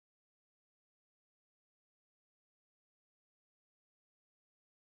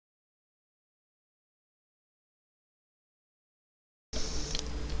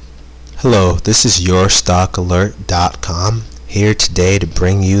Hello, this is YourStockAlert.com here today to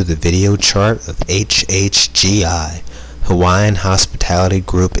bring you the video chart of HHGI, Hawaiian Hospitality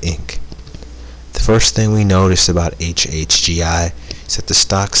Group, Inc. The first thing we notice about HHGI is that the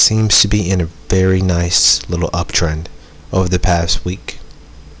stock seems to be in a very nice little uptrend over the past week.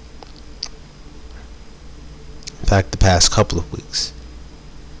 In fact, the past couple of weeks,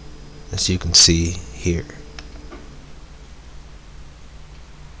 as you can see here.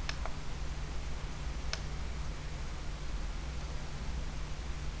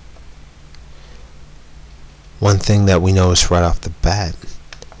 One thing that we notice right off the bat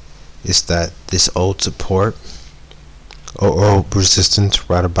is that this old support or old resistance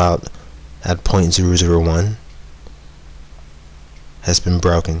right about at 0.001 has been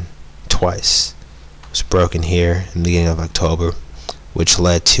broken twice. It was broken here in the beginning of October, which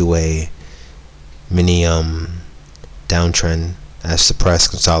led to a mini downtrend as the price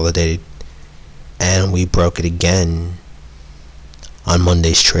consolidated, and we broke it again on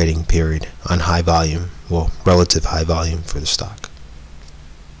Monday's trading period on high volume, well, relative high volume for the stock,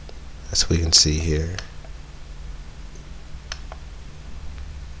 as we can see here.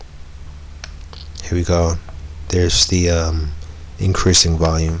 Here we go. There's the increasing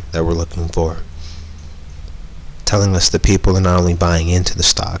volume that we're looking for, telling us that people are not only buying into the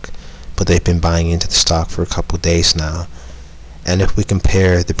stock, but they've been buying into the stock for a couple of days now. And if we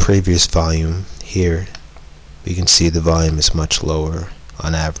compare the previous volume here, we can see the volume is much lower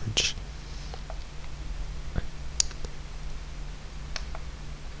on average.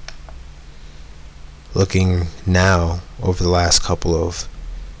 Looking now over the last couple of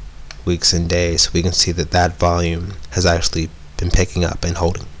weeks and days, we can see that that volume has actually been picking up and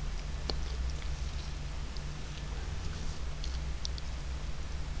holding.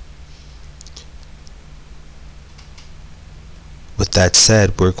 With that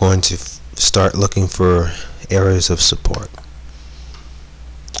said, we're going to start looking for areas of support.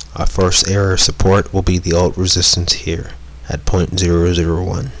 Our first area of support will be the old resistance here at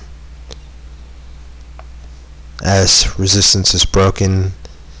 0.001. As resistance is broken,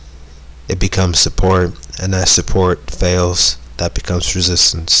 it becomes support, and as support fails, that becomes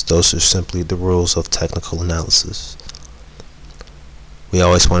resistance. Those are simply the rules of technical analysis. We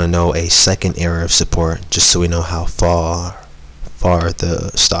always want to know a second area of support just so we know how far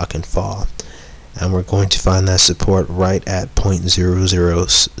the stock can fall. And we're going to find that support right at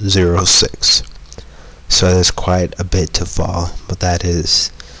 0.0006. So there's quite a bit to fall, but that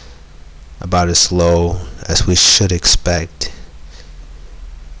is about as low as we should expect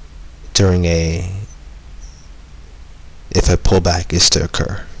during if a pullback is to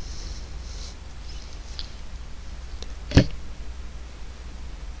occur.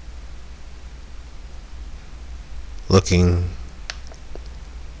 Looking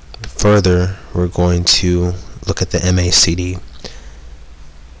further, we're going to look at the MACD.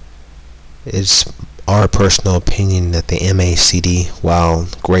 It's our personal opinion that the MACD, while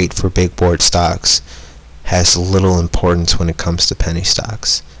great for big board stocks, has little importance when it comes to penny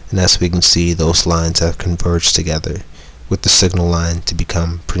stocks. And as we can see, those lines have converged together with the signal line to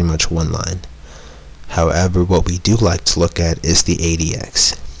become pretty much one line. However, what we do like to look at is the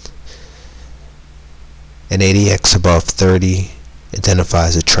ADX. An ADX above 30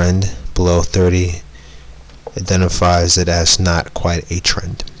 identifies a trend. Below 30 identifies it as not quite a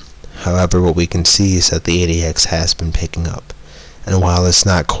trend. However, what we can see is that the ADX has been picking up, and while it's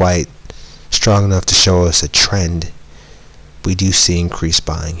not quite strong enough to show us a trend, we do see increased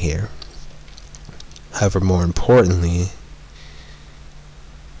buying here. However, more importantly,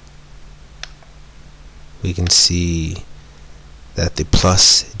 we can see that the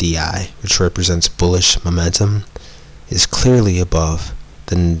plus DI, which represents bullish momentum, is clearly above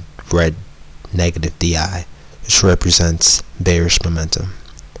the red negative DI, which represents bearish momentum.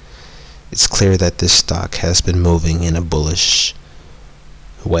 It's clear that this stock has been moving in a bullish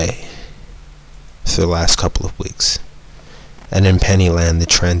way for the last couple of weeks. And in Pennyland, the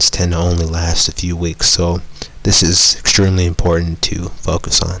trends tend to only last a few weeks, so this is extremely important to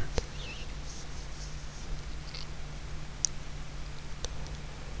focus on.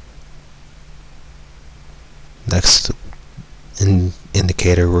 Next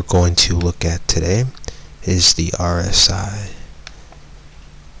indicator we're going to look at today is the RSI.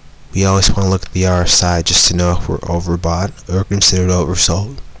 We always want to look at the RSI just to know if we're overbought or considered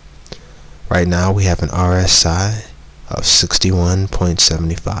oversold. Right now we have an RSI of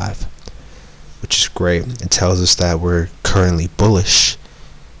 61.75, which is great. It tells us that we're currently bullish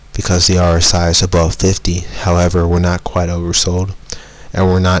because the RSI is above 50. However, we're not quite oversold, and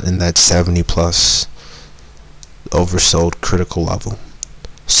we're not in that 70 plus oversold critical level.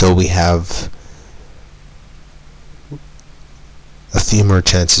 So we have a few more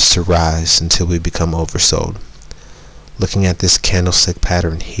chances to rise until we become oversold. Looking at this candlestick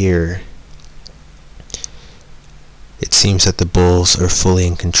pattern here, it seems that the bulls are fully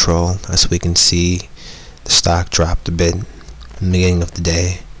in control. As we can see, the stock dropped a bit in the beginning of the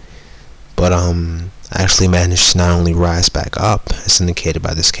day, but actually managed to not only rise back up as indicated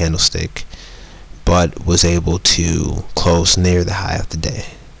by this candlestick, but was able to close near the high of the day,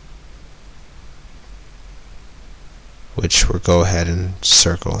 which we'll go ahead and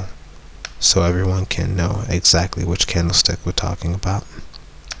circle so everyone can know exactly which candlestick we're talking about.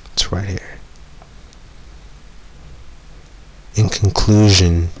 It's right here. In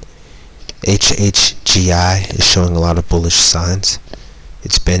conclusion, HHGI is showing a lot of bullish signs.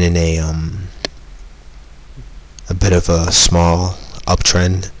 It's been in a bit of a small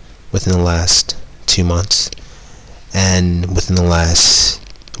uptrend within the last 2 months, and within the last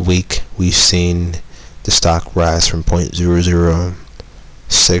week we've seen the stock rise from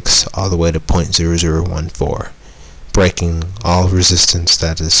 0.006 all the way to 0.0014, breaking all resistance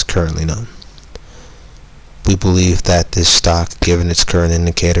that is currently known. We believe that this stock, given its current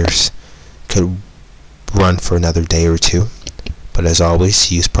indicators, could run for another day or two, but as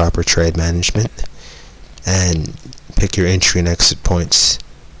always, use proper trade management and pick your entry and exit points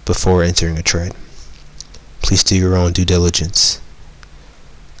before entering a trade. Please do your own due diligence.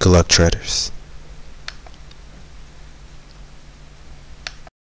 Good luck, traders.